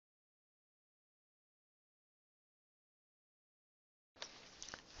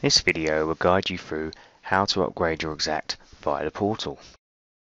This video will guide you through how to upgrade your Exact via the portal.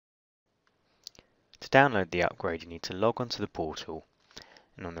 To download the upgrade, you need to log onto the portal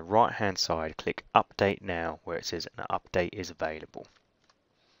and on the right hand side click Update Now where it says an update is available.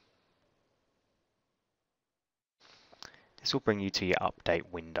 This will bring you to your update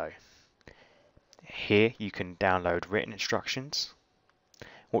window. Here you can download written instructions,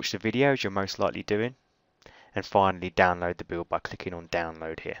 watch the videos you're most likely doing, and finally download the build by clicking on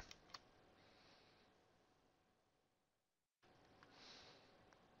Download here.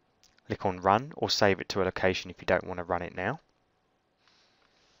 Click on Run or save it to a location if you don't want to run it now.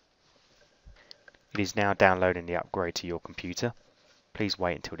 It is now downloading the upgrade to your computer. Please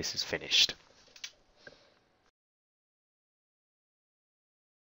wait until this is finished.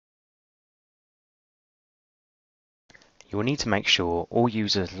 You will need to make sure all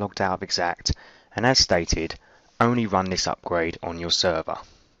users logged out of Exact and, as stated, only run this upgrade on your server.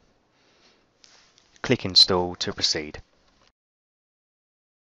 Click Install to proceed.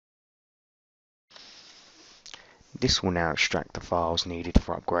 This will now extract the files needed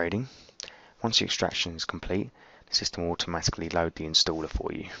for upgrading. Once the extraction is complete, the system will automatically load the installer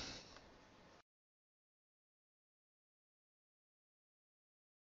for you.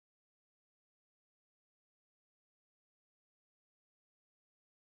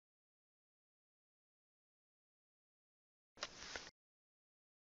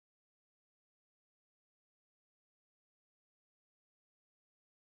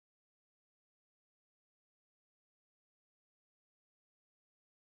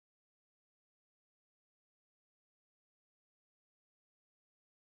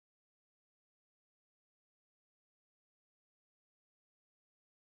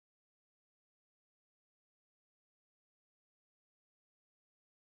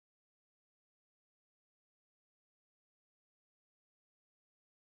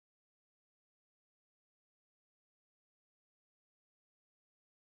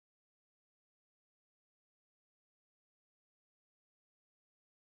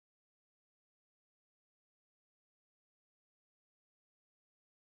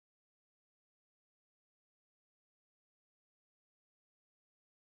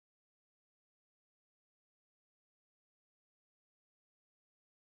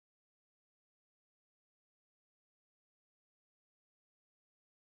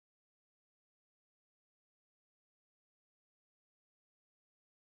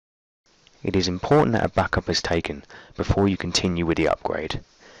 It is important that a backup is taken before you continue with the upgrade.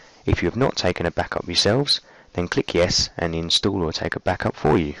 If you have not taken a backup yourselves, then click Yes and the installer will take a backup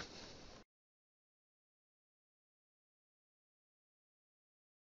for you.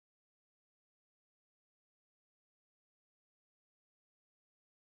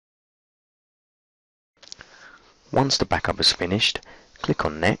 Once the backup is finished, click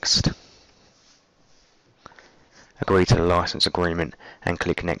on Next, agree to the license agreement and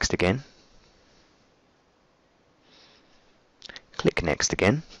click Next again. Click Next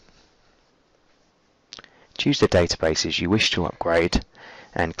again. Choose the databases you wish to upgrade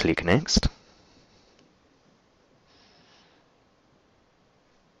and click Next.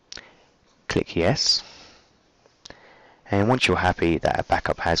 Click Yes. And once you're happy that a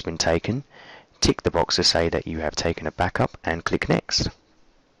backup has been taken, tick the box to say that you have taken a backup and click Next.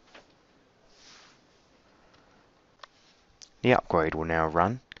 The upgrade will now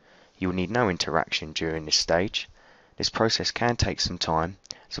run. You will need no interaction during this stage. This process can take some time,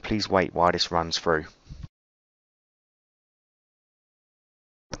 so please wait while this runs through.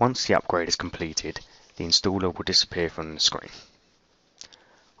 Once the upgrade is completed, the installer will disappear from the screen.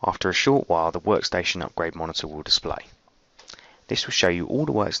 After a short while, the workstation upgrade monitor will display. This will show you all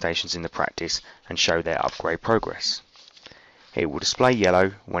the workstations in the practice and show their upgrade progress. It will display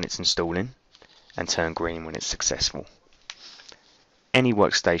yellow when it's installing and turn green when it's successful. Any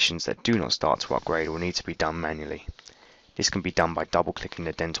workstations that do not start to upgrade will need to be done manually. This can be done by double-clicking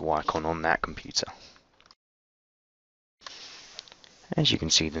the dental icon on that computer. As you can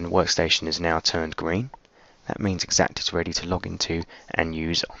see, the workstation is now turned green. That means Exact is ready to log into and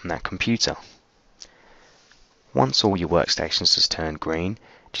use on that computer. Once all your workstations has turned green,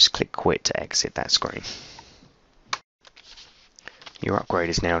 just click Quit to exit that screen. Your upgrade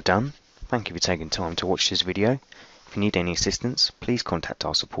is now done. Thank you for taking time to watch this video. If you need any assistance, please contact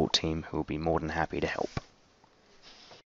our support team who will be more than happy to help.